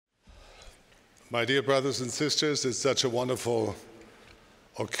My dear brothers and sisters, it's such a wonderful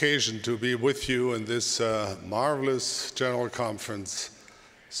occasion to be with you in this marvelous General Conference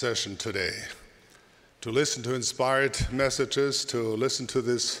session today. To listen to inspired messages, to listen to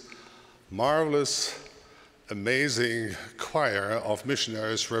this marvelous, amazing choir of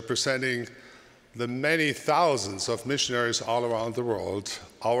missionaries representing the many thousands of missionaries all around the world,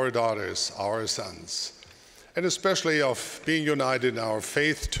 our daughters, our sons, and especially of being united in our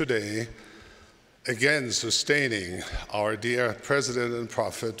faith today, again sustaining our dear President and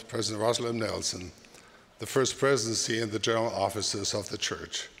Prophet, President Russell M. Nelson, the First Presidency and the General Offices of the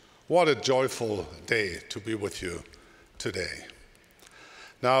Church. What a joyful day to be with you today.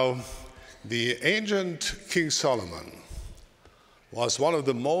 Now, the ancient King Solomon was one of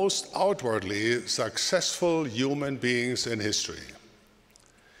the most outwardly successful human beings in history.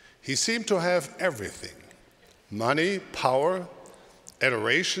 He seemed to have everything: money, power,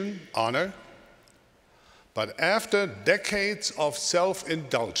 adoration, honor. But after decades of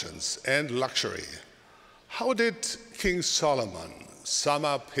self-indulgence and luxury, how did King Solomon sum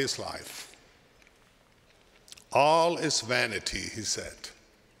up his life? All is vanity, he said.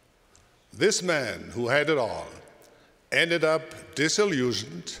 This man who had it all ended up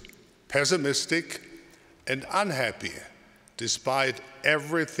disillusioned, pessimistic, and unhappy despite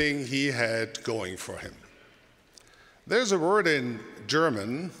everything he had going for him. There's a word in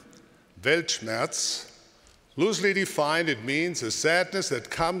German, Weltschmerz. Loosely defined, it means a sadness that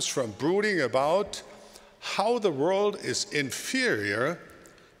comes from brooding about how the world is inferior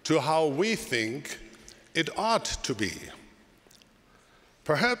to how we think it ought to be.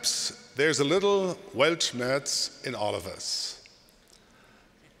 Perhaps there's a little Weltschmerz in all of us.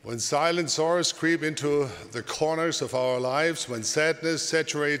 When silent sorrows creep into the corners of our lives, when sadness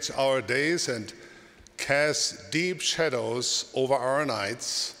saturates our days and casts deep shadows over our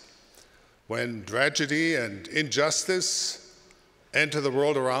nights, when tragedy and injustice enter the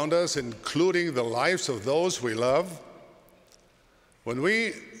world around us, including the lives of those we love, when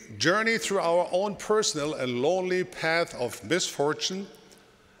we journey through our own personal and lonely path of misfortune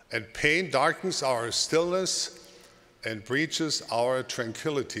and pain darkens our stillness and breaches our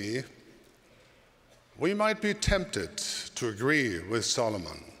tranquility, we might be tempted to agree with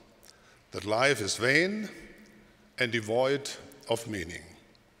Solomon that life is vain and devoid of meaning.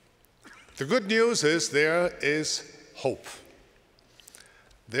 The good news is there is hope.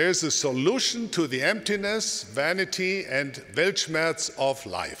 There's a solution to the emptiness, vanity, and Weltschmerz of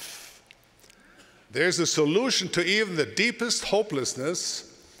life. There's a solution to even the deepest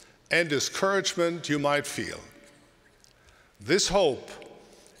hopelessness and discouragement you might feel. This hope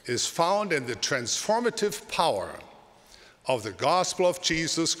is found in the transformative power of the gospel of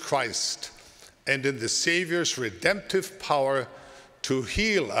Jesus Christ and in the Savior's redemptive power to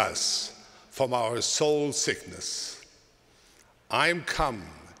heal us from our soul sickness. I'm come,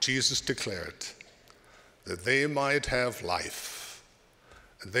 Jesus declared, that they might have life,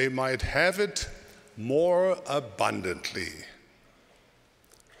 and they might have it more abundantly.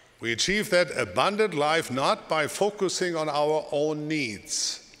 We achieve that abundant life not by focusing on our own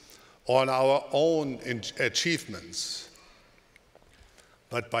needs or on our own achievements,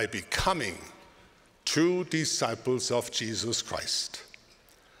 but by becoming true disciples of Jesus Christ,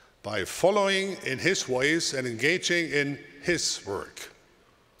 by following in his ways and engaging in his work.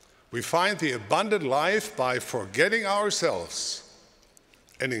 We find the abundant life by forgetting ourselves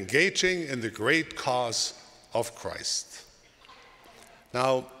and engaging in the great cause of Christ.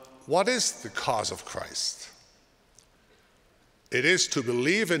 Now, what is the cause of Christ? It is to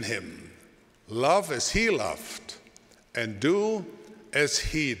believe in him, love as he loved, and do as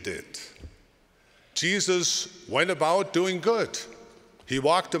he did. Jesus went about doing good. He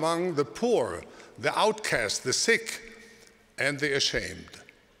walked among the poor, the outcast, the sick, and the ashamed.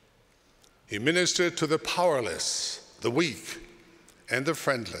 He ministered to the powerless, the weak, and the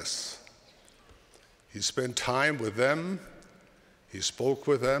friendless. He spent time with them, he spoke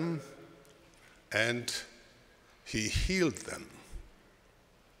with them, and he healed them.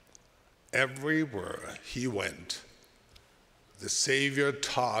 Everywhere he went, the Savior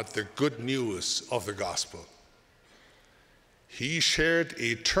taught the good news of the gospel. He shared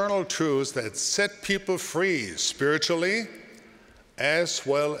eternal truths that set people free spiritually as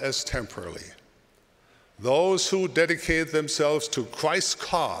well as temporally. Those who dedicate themselves to Christ's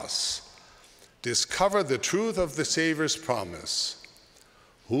cause discover the truth of the Savior's promise.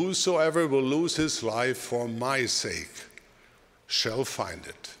 Whosoever will lose his life for my sake shall find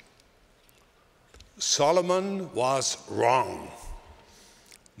it. Solomon was wrong,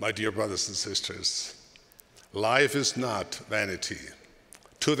 my dear brothers and sisters. Life is not vanity.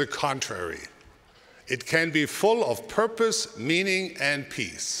 To the contrary, It can be full of purpose, meaning, and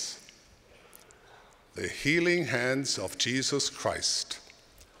peace. The healing hands of Jesus Christ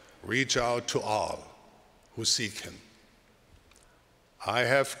reach out to all who seek him. I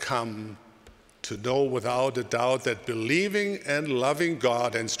have come to know without a doubt that believing and loving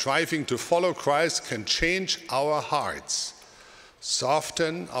God and striving to follow Christ can change our hearts,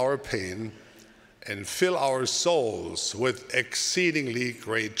 soften our pain, and fill our souls with exceedingly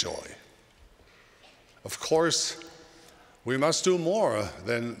great joy. Of course, we must do more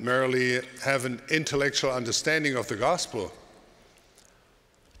than merely have an intellectual understanding of the gospel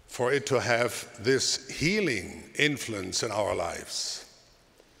for it to have this healing influence in our lives.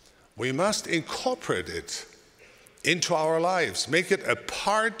 We must incorporate it into our lives, make it a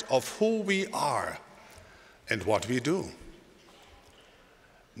part of who we are and what we do.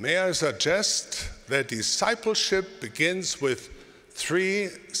 May I suggest that discipleship begins with 3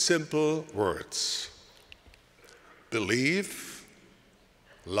 simple words: believe,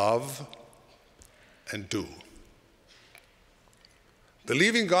 love, and do.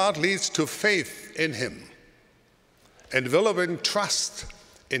 Believing God leads to faith in him and developing trust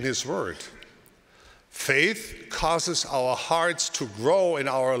in his word. Faith causes our hearts to grow in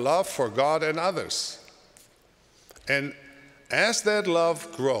our love for God and others. And as that love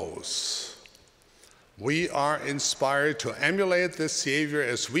grows, we are inspired to emulate the Savior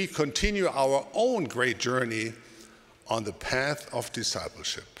as we continue our own great journey on the path of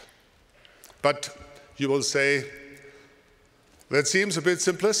discipleship. But you will say, that seems a bit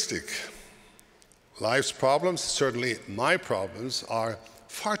simplistic. Life's problems, certainly my problems, are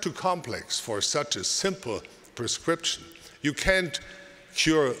far too complex for such a simple prescription. You can't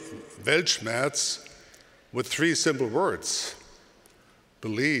cure Weltschmerz with 3 simple words: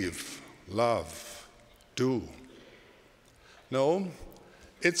 believe, love, do. No,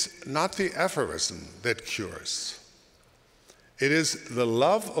 it's not the aphorism that cures. It is the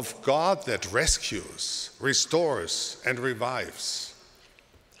love of God that rescues, restores, and revives.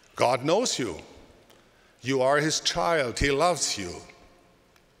 God knows you. You are his child. He loves you.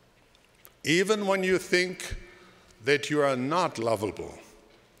 Even when you think that you are not lovable,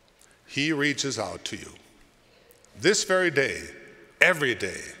 he reaches out to you. This very day, every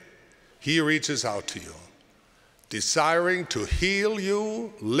day, he reaches out to you, desiring to heal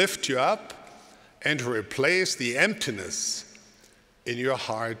you, lift you up, and to replace the emptiness in your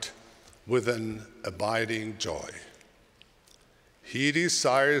heart with an abiding joy. He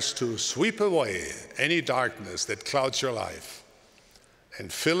desires to sweep away any darkness that clouds your life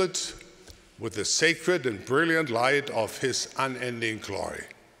and fill it with the sacred and brilliant light of his unending glory.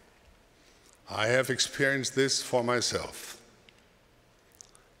 I have experienced this for myself,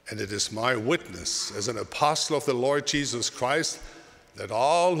 and it is my witness as an apostle of the Lord Jesus Christ that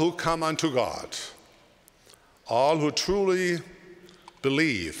all who come unto God, all who truly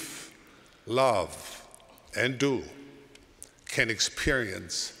believe, love, and do, can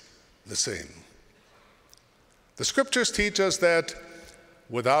experience the same. The scriptures teach us that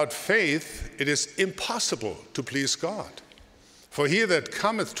without faith it is impossible to please God. For he that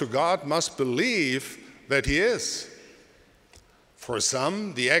cometh to God must believe that he is. For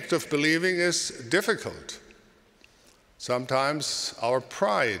some, the act of believing is difficult. Sometimes our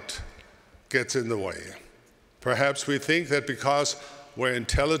pride gets in the way. Perhaps we think that because we're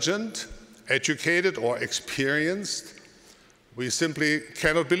intelligent, educated, or experienced, we simply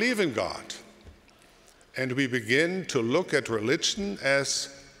cannot believe in God. And we begin to look at religion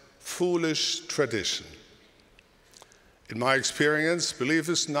as foolish tradition. In my experience, belief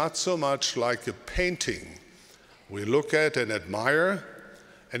is not so much like a painting we look at and admire,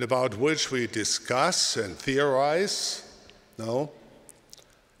 and about which we discuss and theorize. No,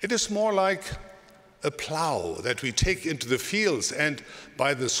 it is more like a plow that we take into the fields and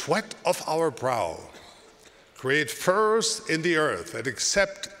by the sweat of our brow create furrows in the earth that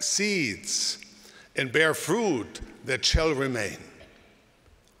accept seeds and bear fruit that shall remain.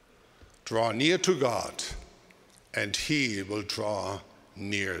 Draw near to God, and he will draw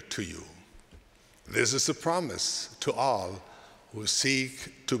near to you. This is a promise to all who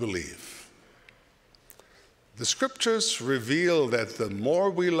seek to believe. The scriptures reveal that the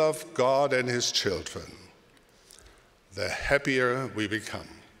more we love God and his children, the happier we become.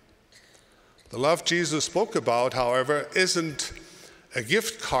 The love Jesus spoke about, however, isn't a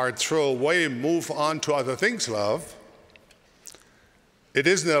gift card, throw away, move on to other things love. It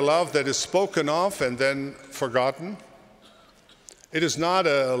isn't a love that is spoken of and then forgotten. It is not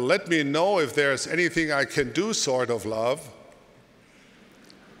a let me know if there's anything I can do sort of love.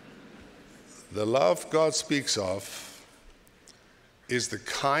 The love God speaks of is the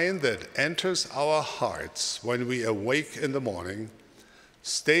kind that enters our hearts when we awake in the morning,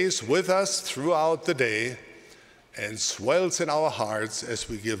 stays with us throughout the day, and swells in our hearts as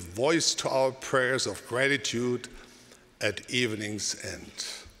we give voice to our prayers of gratitude at evening's end.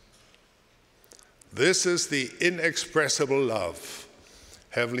 This is the inexpressible love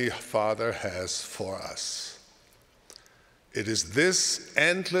Heavenly Father has for us. It is this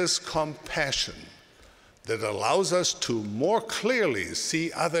endless compassion that allows us to more clearly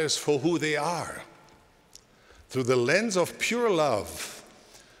see others for who they are. Through the lens of pure love,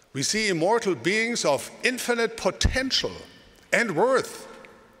 we see immortal beings of infinite potential and worth,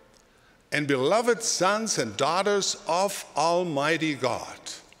 and beloved sons and daughters of Almighty God.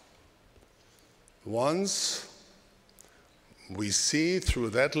 Once we see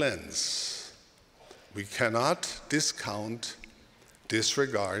through that lens, we cannot discount,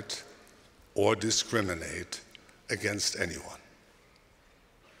 disregard, or discriminate against anyone.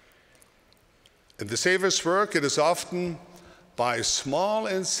 In the Savior's work, it is often by small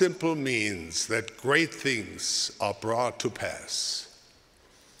and simple means that great things are brought to pass.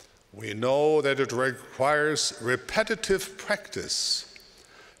 We know that it requires repetitive practice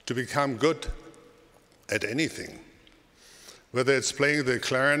to become good at anything, whether it's playing the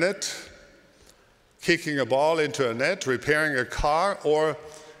clarinet, kicking a ball into a net, repairing a car, or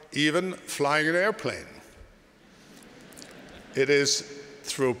even flying an airplane. It is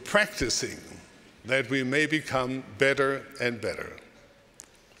through practicing that we may become better and better.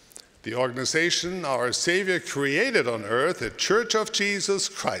 The organization our Savior created on earth, the Church of Jesus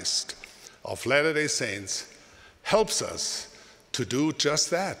Christ of Latter-day Saints, helps us to do just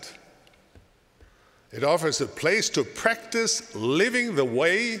that. It offers a place to practice living the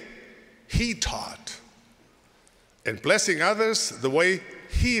way He taught and blessing others the way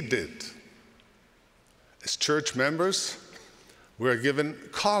He did. As church members, we are given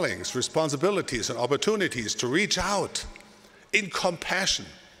callings, responsibilities, and opportunities to reach out in compassion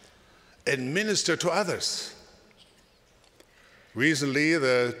and minister to others. Recently,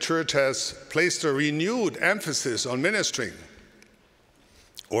 the church has placed a renewed emphasis on ministering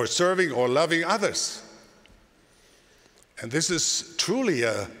or serving or loving others. And this is truly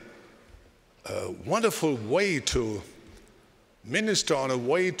a wonderful way to minister, on a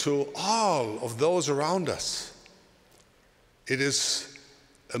way to all of those around us. It is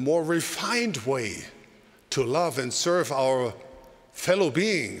a more refined way to love and serve our fellow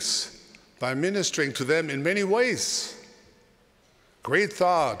beings by ministering to them in many ways. Great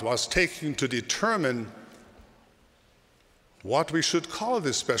thought was taken to determine what we should call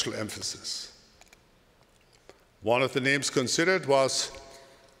this special emphasis. One of the names considered was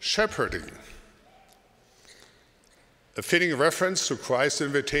shepherding, a fitting reference to Christ's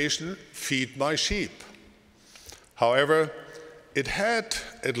invitation, "Feed my sheep." However, it had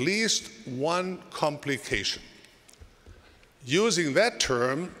at least one complication. Using that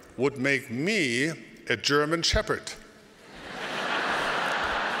term would make me a German shepherd.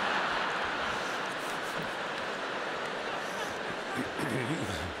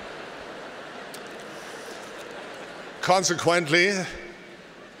 Consequently,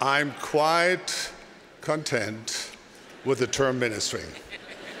 I'm quite content with the term ministering.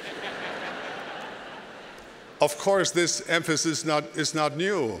 Of course, this emphasis is not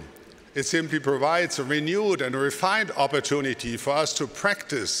new. It simply provides a renewed and refined opportunity for us to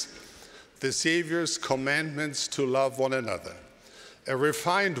practice the Savior's commandments to love one another, a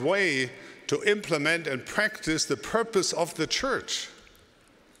refined way to implement and practice the purpose of the church.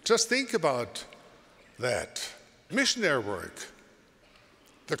 Just think about that. Missionary work,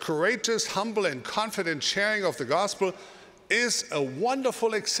 the courageous, humble, and confident sharing of the gospel is a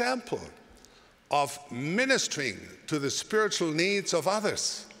wonderful example of ministering to the spiritual needs of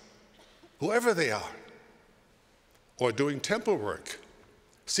others, whoever they are, or doing temple work,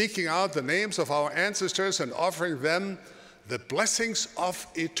 seeking out the names of our ancestors and offering them the blessings of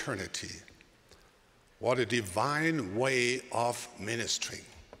eternity. What a divine way of ministering.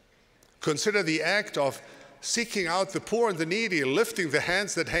 Consider the act of seeking out the poor and the needy, lifting the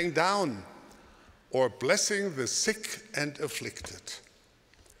hands that hang down, or blessing the sick and afflicted.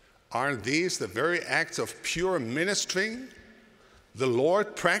 Aren't these the very acts of pure ministering the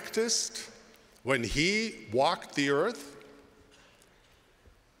Lord practiced when He walked the earth?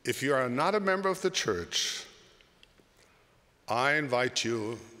 If you are not a member of the church, I invite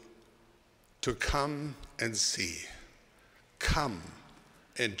you to come and see. Come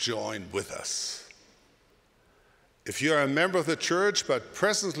and join with us. If you are a member of the church but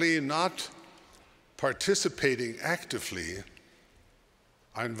presently not participating actively,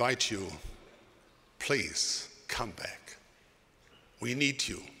 I invite you, please come back. we need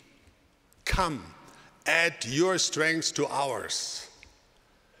you. Come, add your strength to ours.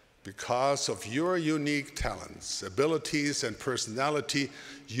 Because of your unique talents, abilities, and personality,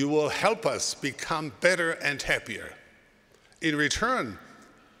 you will help us become better and happier. In return,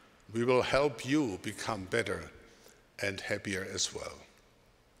 we will help you become better and happier as well.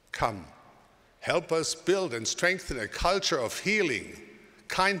 Come, help us build and strengthen a culture of healing,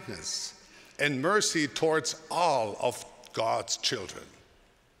 kindness, and mercy towards all of God's children.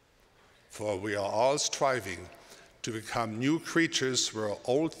 For we are all striving to become new creatures where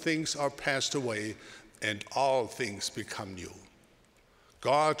old things are passed away and all things become new.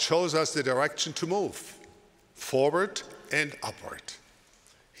 God shows us the direction to move, forward and upward.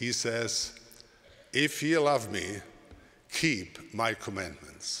 He says, if ye love me, keep my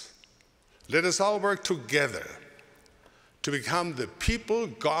commandments. Let us all work together to become the people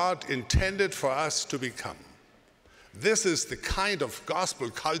God intended for us to become. This is the kind of gospel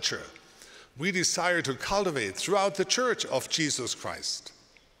culture we desire to cultivate throughout the Church of Jesus Christ.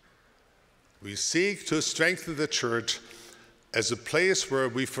 We seek to strengthen the church as a place where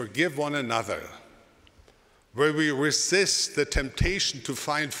we forgive one another, where we resist the temptation to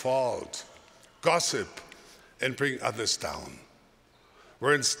find fault, gossip, and bring others down,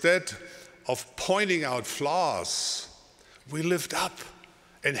 where instead of pointing out flaws, we lift up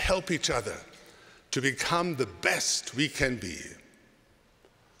and help each other to become the best we can be.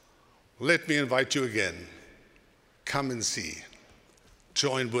 Let me invite you again. Come and see.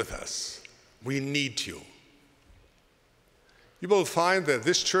 Join with us. We need you. You will find that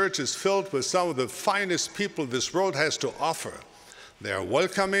this church is filled with some of the finest people this world has to offer. They are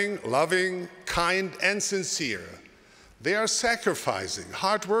welcoming, loving, kind, and sincere. They are sacrificing,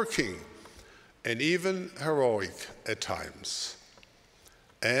 hardworking, and even heroic at times.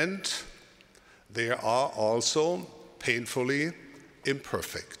 And they are also painfully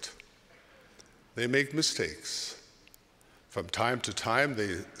imperfect. They make mistakes. From time to time,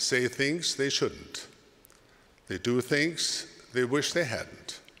 they say things they shouldn't. They do things they wish they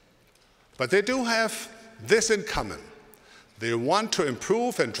hadn't. But they do have this in common. They want to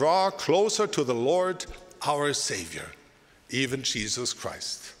improve and draw closer to the Lord, our Savior, even Jesus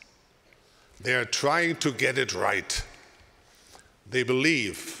Christ. They are trying to get it right. They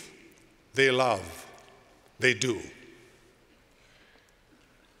believe, they love, they do.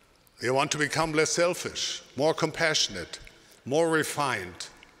 They want to become less selfish, more compassionate, more refined,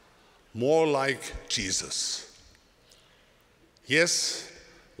 more like Jesus. Yes,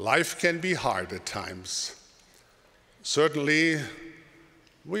 life can be hard at times. Certainly,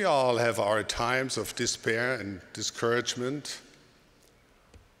 we all have our times of despair and discouragement.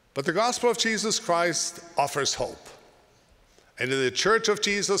 But the gospel of Jesus Christ offers hope. And in the Church of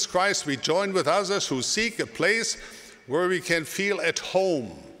Jesus Christ, we join with others who seek a place where we can feel at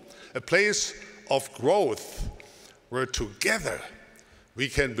home, a place of growth where together we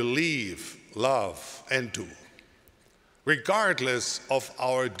can believe, love, and do, regardless of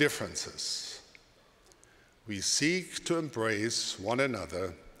our differences. We seek to embrace one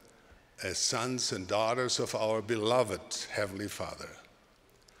another as sons and daughters of our beloved Heavenly Father.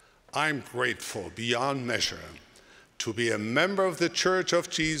 I'm grateful beyond measure to be a member of the Church of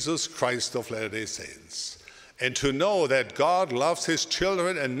Jesus Christ of Latter-day Saints, and to know that God loves his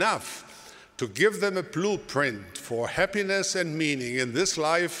children enough to give them a blueprint for happiness and meaning in this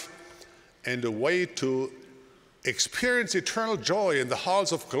life and a way to experience eternal joy in the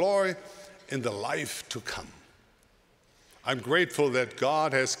halls of glory in the life to come. I'm grateful that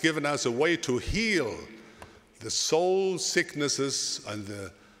God has given us a way to heal the soul sicknesses and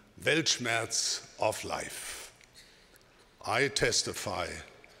the Weltschmerz of life. I testify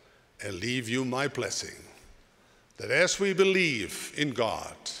and leave you my blessing that as we believe in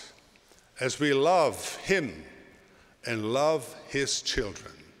God, as we love him and love his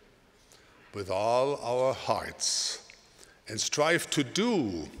children with all our hearts and strive to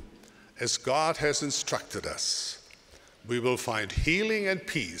do as God has instructed us, we will find healing and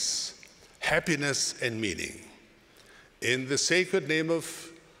peace, happiness and meaning. In the sacred name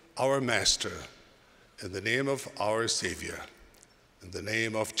of our Master, in the name of our Savior, in the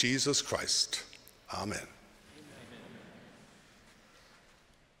name of Jesus Christ. Amen.